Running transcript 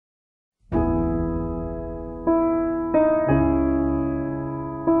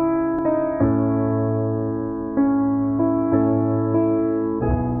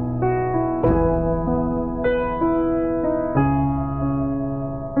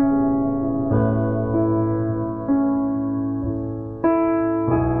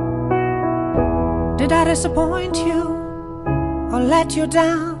disappoint you or let you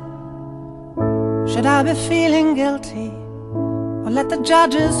down? Should I be feeling guilty or let the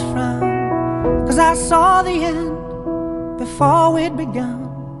judges frown? 'Cause I saw the end before we'd begun.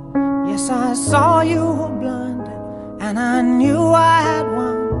 Yes, I saw you were blinded and I knew I had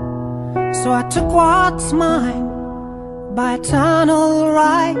won. So I took what's mine by eternal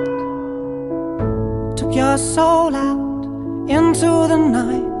right, took your soul out into the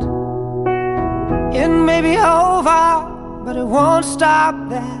night. It may be over, but it won't stop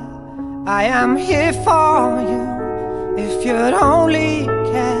there. I am here for you if you'd only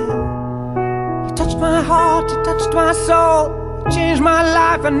care. You touched my heart, you touched my soul, you changed my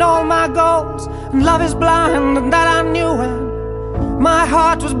life and all my goals. And love is blind, and that I knew when my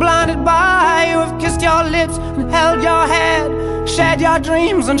heart was blinded by you. Have kissed your lips and held your head, shared your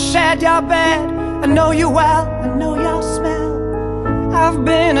dreams and shared your bed. I know you well, I know your smell, I've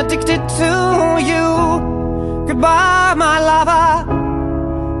been addicted to you. Goodbye, my lover,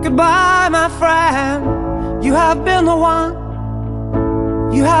 goodbye, my friend. You have been the one,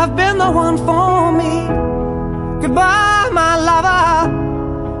 you have been the one for me. Goodbye, my lover,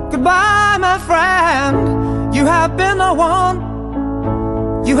 goodbye, my friend. You have been the one,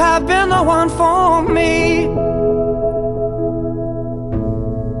 you have been the one for me.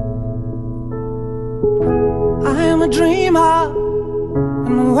 I am a dreamer,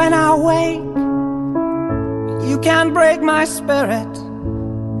 and when I wake, you can't break my spirit.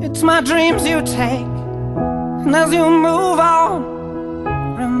 It's my dreams you take, and as you move on,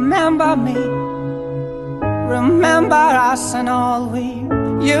 remember me, remember us and all we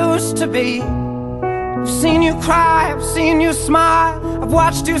used to be. I've seen you cry, I've seen you smile, I've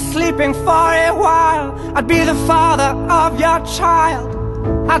watched you sleeping for a while. I'd be the father of your child,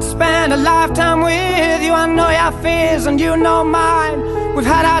 I'd spend a lifetime with you. I know your fears and you know mine.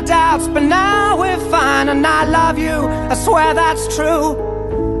 We've had our doubts, but now we're fine. And I love you, I swear that's true.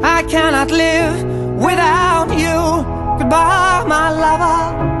 I cannot live without you. Goodbye, my lover,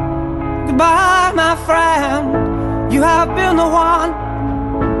 goodbye, my friend. You have been the one,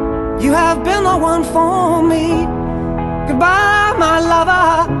 you have been the one for me. Goodbye, my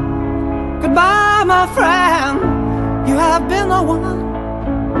lover, goodbye, my friend. You have been the one,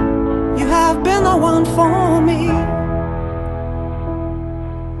 you have been the one for me.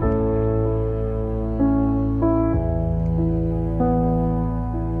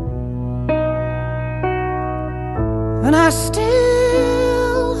 And I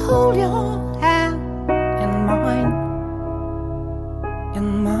still hold your hand in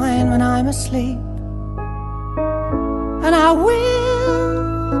mine when I'm asleep. And I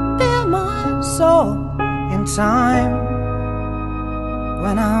will bare my soul in time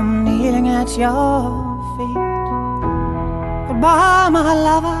when I'm kneeling at your feet. Goodbye, my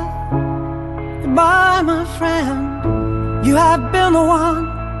lover, goodbye, my friend. You have been the one,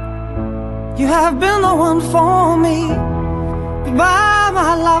 you have been the one for me. Goodbye,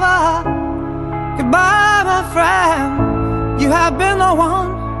 my lover, goodbye, my friend. You have been the one,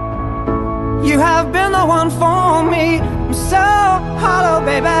 you have been the one for me. I'm so hollow,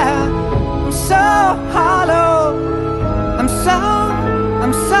 baby, I'm so hollow. I'm so